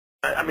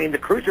I mean, the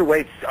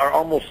cruiserweights are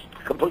almost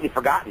completely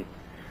forgotten,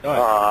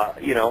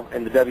 you know,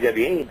 in the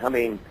WWE. I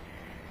mean,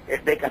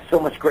 they got so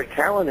much great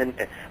talent,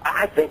 and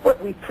I think what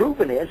we've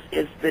proven is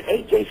that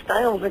AJ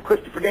Styles and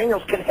Christopher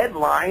Daniels can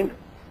headline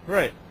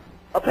a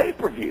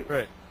pay-per-view.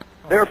 Right.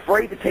 They're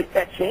afraid to take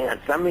that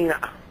chance. I mean,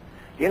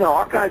 you know,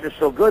 our guys are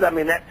so good. I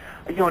mean, that,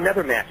 you know,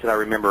 another match that I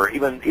remember,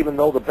 even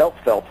though the belt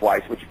fell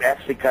twice, which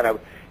actually kind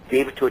of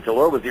gave it to it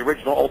Allure, was the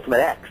original Ultimate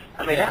X.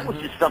 I mean, that was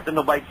just something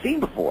nobody'd seen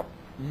before.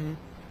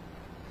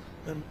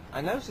 I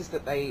noticed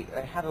that they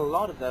had a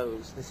lot of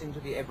those. They seem to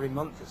be every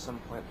month at some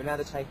point, but now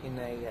they're taking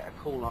a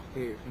call-off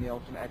period from the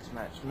Ultimate X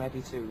match,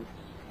 maybe to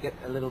get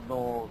a little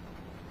more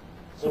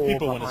so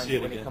people want to see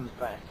it when again. It comes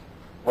back.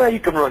 Well, you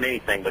can ruin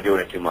anything by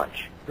doing it too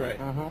much. Right.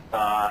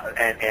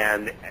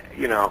 And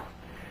you know,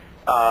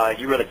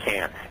 you really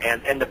can't.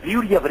 And the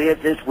beauty of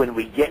it is when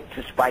we get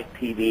to Spike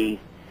TV,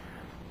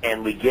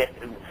 and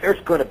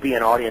there's going to be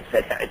an audience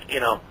that,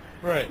 you know,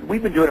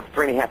 we've been doing it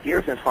for 3.5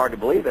 years, and it's hard to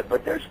believe it,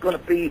 but there's going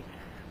to be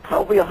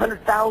probably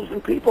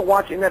 100,000 people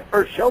watching that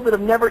first show that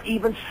have never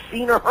even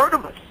seen or heard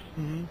of us.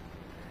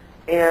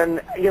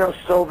 And, you know,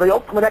 so the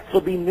Ultimate X will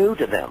be new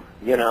to them,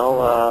 you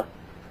know.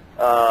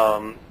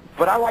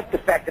 But I like the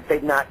fact that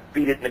they've not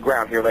beat it in the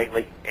ground here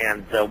lately,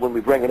 and when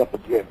we bring it up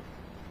again,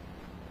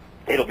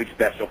 it'll be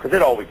special, because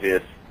it always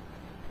is.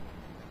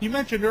 You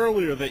mentioned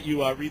earlier that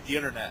you read the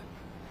Internet,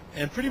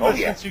 and pretty much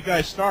since you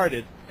guys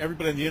started,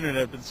 everybody on the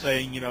Internet have been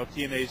saying, you know,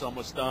 TNA's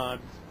almost done,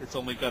 it's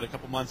only got a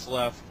couple months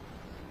left.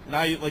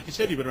 Now, like you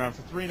said, you've been around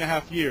for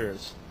 3.5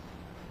 years.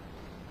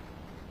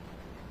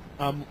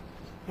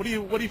 What do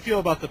you feel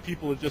about the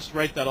people who just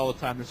write that all the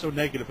time? They're so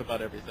negative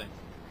about everything.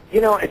 You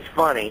know, it's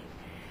funny.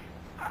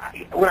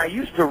 When I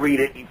used to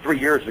read it 3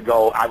 years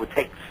ago, I would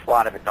take a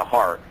lot of it to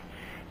heart.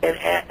 And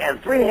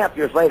 3.5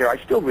 years later, I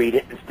still read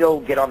it and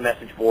still get on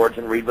message boards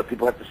and read what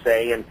people have to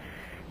say. And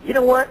you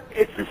know what?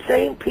 It's the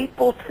same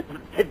people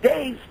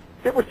today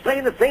that were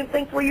saying the same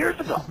thing 3 years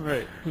ago.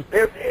 Right.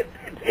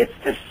 It's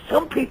just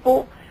some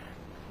people,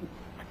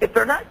 if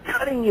they're not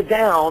cutting you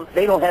down,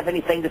 they don't have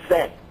anything to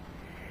say.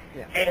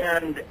 Yeah.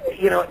 And,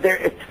 you know,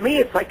 to me,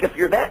 it's like if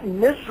you're that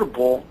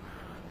miserable,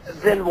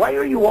 then why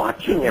are you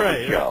watching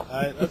every show?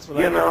 That's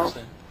what I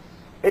understand.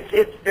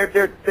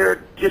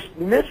 They're just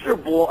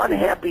miserable,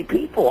 unhappy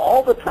people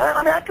all the time.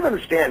 I mean, I can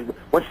understand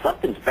when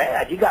something's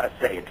bad, you got to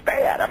say it's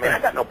bad. I mean, I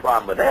got no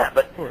problem with that.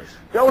 But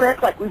don't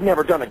act like we've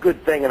never done a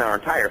good thing in our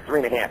entire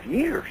 3.5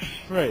 years.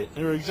 Right.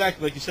 They're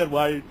exactly like you said.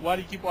 Why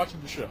do you keep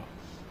watching the show?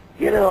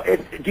 You know,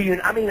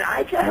 I mean,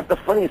 I have the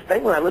funniest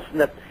thing when I listen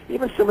to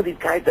even some of these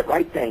guys that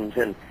write things,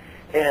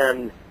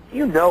 and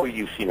you know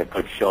you've seen a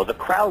good show. The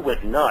crowd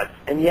went nuts,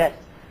 and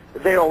yet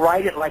they'll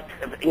write it like,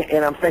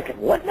 and I'm thinking,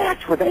 what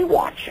match were they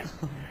watching?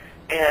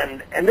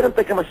 And then I'm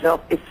thinking to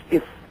myself,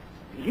 if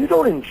you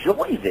don't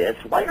enjoy this,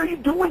 why are you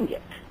doing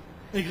it?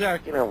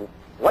 Exactly. You know,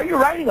 why are you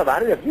writing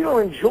about it if you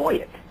don't enjoy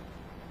it?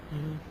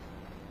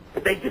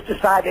 But they just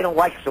decide they don't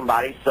like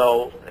somebody,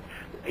 so,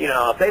 you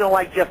know, if they don't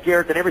like Jeff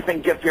Jarrett, then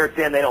everything Jeff Jarrett's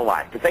in, they don't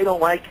like. If they don't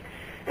like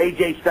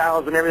AJ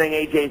Styles and everything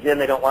AJ's in,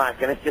 they don't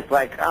like. And it's just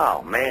like,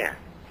 oh, man,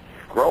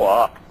 grow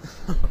up.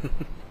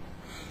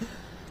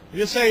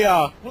 You say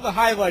one of the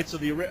highlights of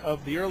the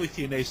early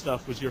TNA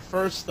stuff was your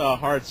first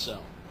hard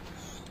sell.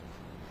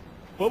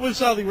 What was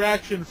the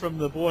reaction from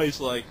the boys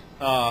like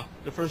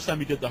the first time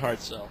you did the hard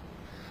sell?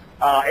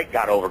 It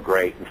got over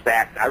great. In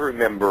fact, I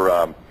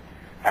remember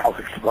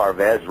Alex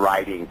Marvez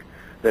writing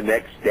the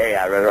next day.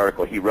 I read an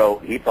article he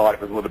wrote. He thought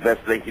it was one of the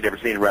best things he'd ever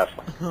seen in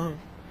wrestling.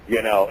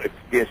 You know, it's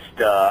just.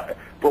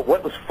 But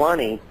what was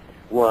funny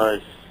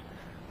was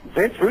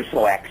Vince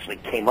Russo actually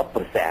came up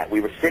with that. We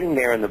were sitting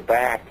there in the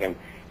back, and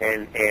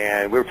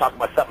we were talking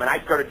about something, and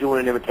I started doing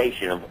an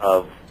imitation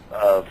of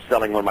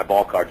selling one of my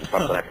ball cards or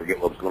something. I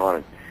forget what was going on.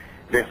 And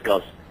Vince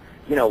goes,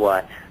 you know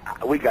what?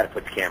 We got to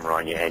put the camera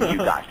on you, and you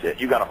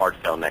got a hard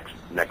sell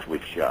next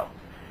week's show.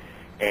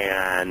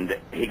 And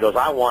he goes,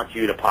 I want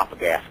you to pop a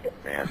gasket,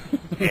 man.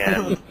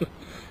 And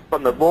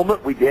from the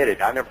moment we did it,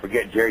 I'll never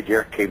forget, Jerry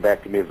Jarrett came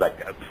back to me and was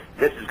like,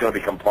 this is going to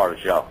become part of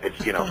the show.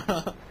 It's, you know.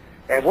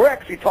 And we're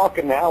actually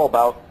talking now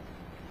about,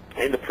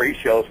 in the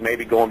pre-shows,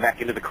 maybe going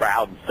back into the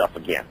crowd and stuff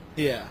again.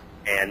 Yeah.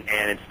 And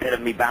instead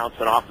of me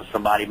bouncing off of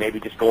somebody, maybe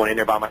just going in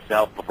there by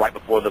myself right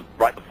before the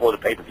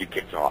pay-per-view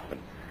kicks off.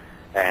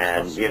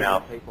 And you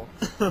know,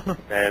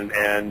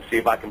 and see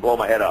if I can blow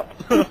my head up.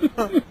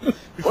 The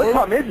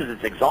problem is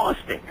it's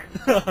exhausting.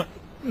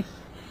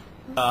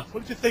 What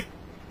did you think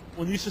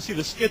when you used to see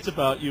the skits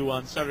about you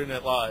on Saturday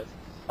Night Live?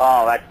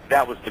 Oh,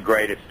 that was the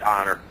greatest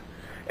honor.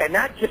 And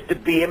not just to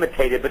be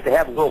imitated, but to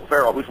have Will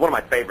Ferrell, who's one of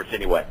my favorites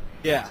anyway.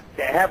 Yeah.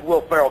 To have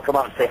Will Ferrell come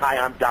out and say, hi,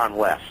 I'm Don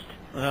West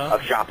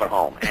of Shop at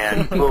Home.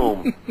 And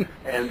boom.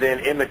 And then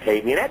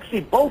imitate me. And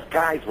actually, both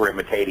guys were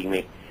imitating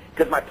me.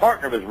 Because my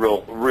partner was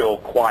real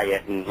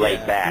quiet and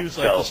laid back. He was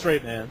like the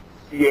straight man.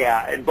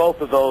 Yeah, and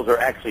both of those are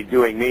actually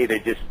doing me. They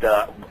just,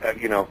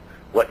 you know,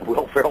 what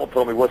Will Ferrell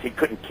told me was he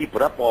couldn't keep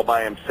it up all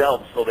by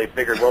himself, so they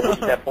figured, well, we'll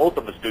just have both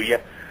of us do you.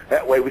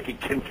 That way we could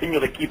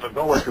continually keep it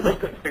going, because they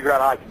couldn't figure out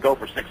how I could go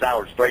for 6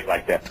 hours straight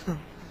like that.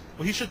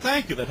 Well, he should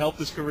thank you. That helped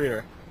his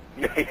career.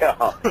 Yeah,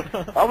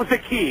 that was the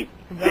key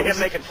to him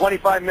making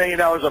 $25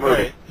 million a movie.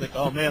 Right. Like,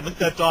 oh man, look at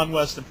that Don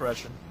West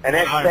impression. And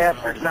that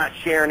bastard's not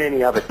sharing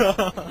any of it.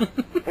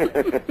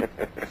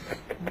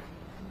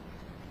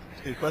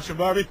 Good question,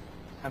 Barbie?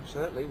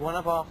 Absolutely. One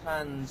of our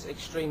fans,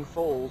 Extreme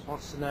Falls,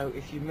 wants to know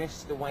if you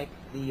missed the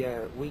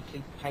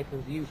weekly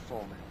pay-per-view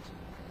format.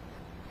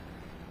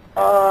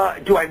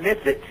 Do I miss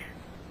it?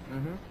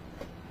 Mm-hmm.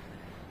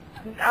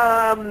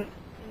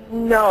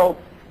 No.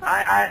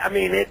 I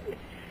mean,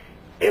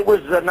 it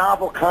was a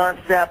novel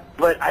concept,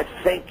 but I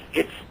think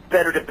it's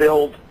better to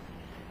build.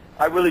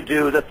 I really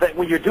do. The thing,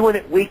 when you're doing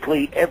it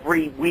weekly,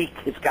 every week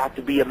has got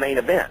to be a main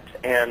event,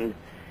 and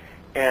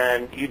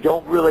you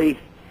don't really,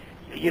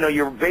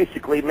 you're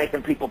basically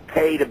making people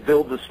pay to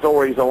build the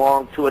stories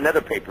along to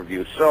another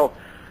pay-per-view. So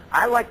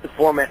I like the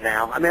format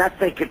now. I mean, I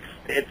think it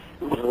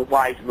was a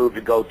wise move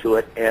to go to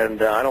it,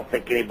 and I don't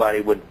think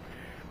anybody would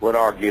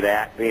argue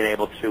that, being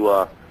able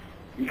to,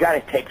 you got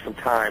to take some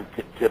time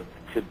to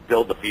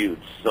build the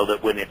feuds so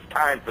that when it's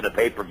time for the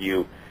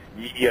pay-per-view,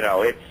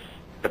 it's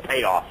the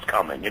payoff's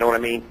coming. You know what I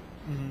mean?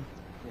 Mm-hmm.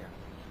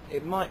 Yeah.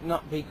 It might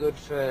not be good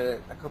for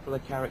a couple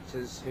of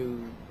characters who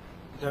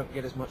don't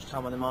get as much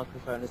time on the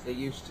microphone as they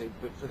used to,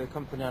 but for the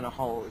company on a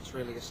whole, it's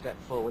really a step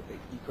forward that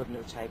you couldn't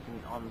have taken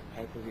on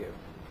pay-per-view.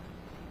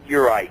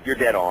 You're right. You're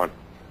dead on.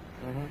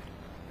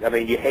 Mm-hmm. I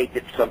mean, you hate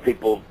that some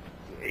people,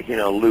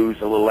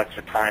 lose a little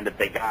extra time that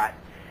they got.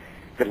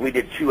 Because we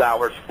did 2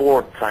 hours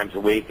 4 times a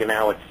week, and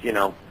now it's,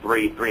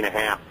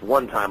 3.5,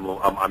 one time,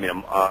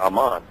 a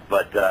month.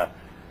 But,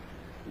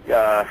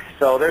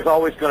 so there's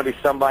always going to be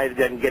somebody that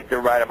doesn't get the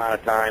right amount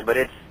of time, but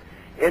it's,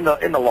 in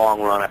the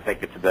long run, I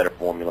think it's a better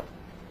formula.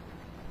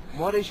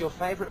 What is your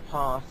favorite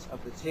part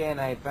of the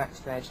TNA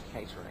backstage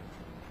catering?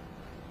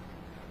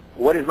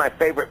 What is my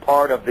favorite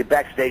part of the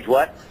backstage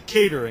what?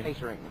 Catering.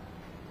 Catering.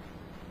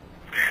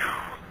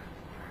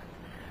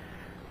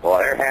 Boy,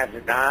 there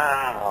hasn't,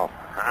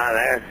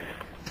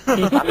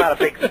 I'm not a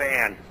big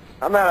fan.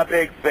 I'm not a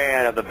big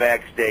fan of the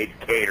backstage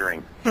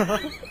catering.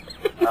 I'll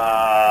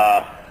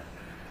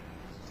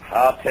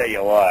tell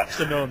you what.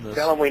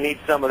 Tell him we need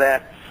some of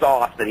that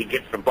sauce that he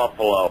gets from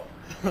Buffalo.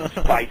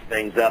 Spice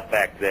things up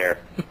back there.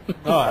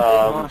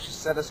 Marsh has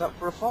set us up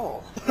for a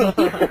fall.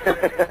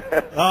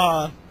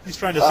 He's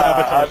trying to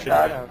sabotage you.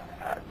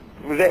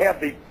 They have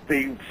the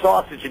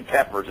sausage and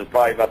peppers is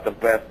probably about the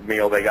best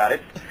meal they got.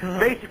 It's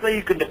basically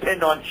you can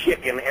depend on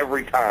chicken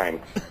every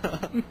time.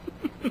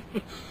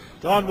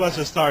 Don West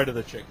is tired of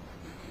the chicken.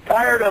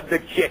 Tired of the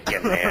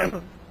chicken,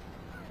 man.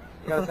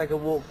 You gotta take a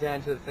walk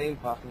down to the theme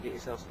park and get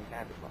yourself some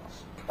candy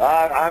floss.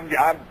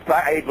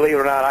 Hey, believe it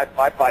or not,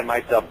 I find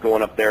myself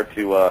going up there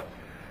to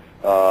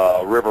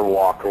River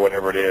Walk or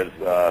whatever it is,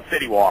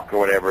 City Walk or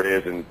whatever it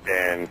is, and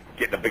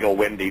getting a big old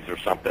Wendy's or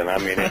something. I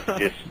mean, it's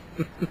just,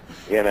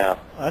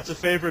 That's a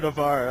favorite of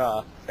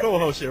our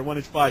co-host here, 1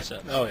 Inch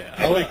Bicep. Oh yeah,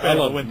 I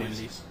love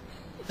Wendy's.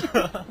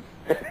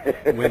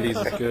 Wendy's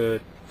is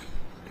good.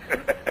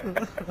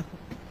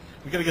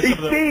 We gotta get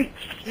some of the.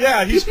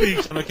 Yeah, he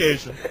speaks on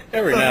occasion.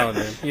 Every now and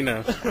then,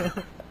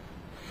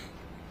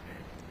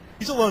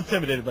 He's a little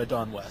intimidated by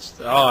Don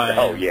West.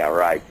 Oh yeah,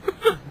 right.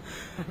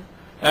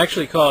 I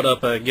actually called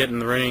up Get in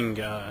the Ring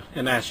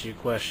and asked you a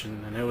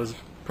question, and it was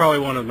probably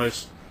one of the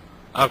most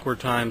awkward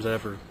times I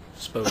ever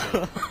spoke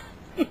of.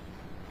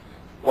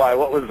 Why?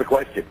 What was the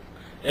question?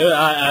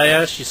 I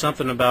asked you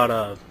something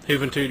about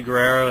Juventud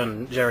Guerrero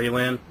and Jerry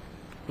Lynn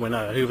when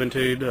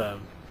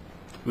Juventud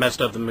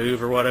messed up the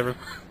move or whatever.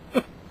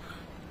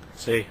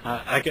 See,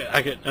 I could.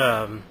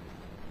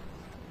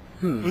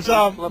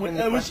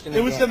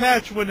 It was the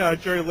match when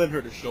Jerry Lynn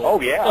hurt his shoulder. Oh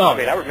yeah,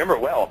 I remember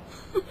it well.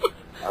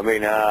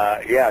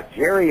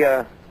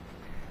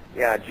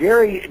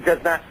 Jerry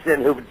does not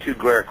send Juventud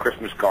Guerrero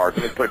Christmas cards.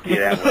 Let me put it to you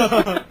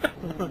that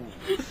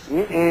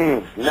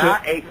way.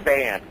 Not a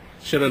fan.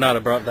 Should have not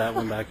have brought that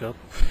one back up.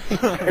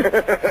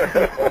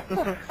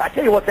 I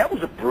tell you what, that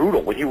was a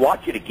brutal. When you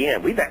watch it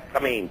again,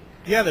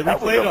 yeah, they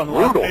replayed it on the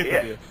last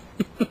pay-per-view.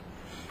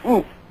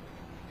 Oof.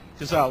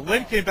 Because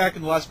Lynn came back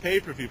in the last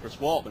pay-per-view for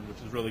Waltman, which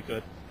was really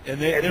good.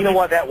 And you know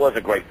what? That was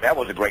a great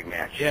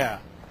match. Yeah.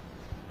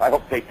 I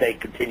hope they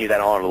continue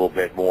that on a little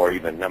bit more.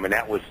 Even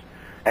that was,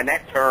 and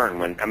that turn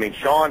when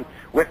Shawn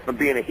went from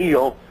being a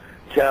heel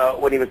to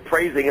when he was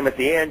praising him at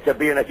the end to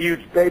being a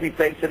huge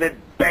babyface, and then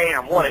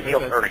bam, what a heel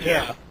turn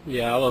again.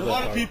 Yeah, I love that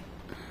part. A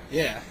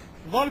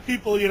lot of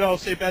people,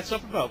 say bad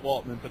stuff about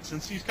Waltman, but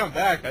since he's come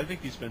back, I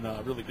think he's been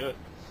really good.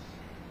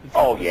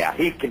 Oh yeah,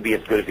 he can be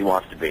as good as he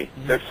wants to be.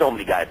 Mm-hmm. There's so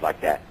many guys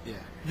like that.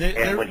 Yeah.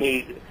 And when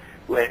he's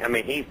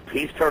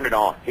turned it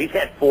on. He's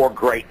had 4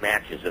 great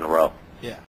matches in a row. Yeah.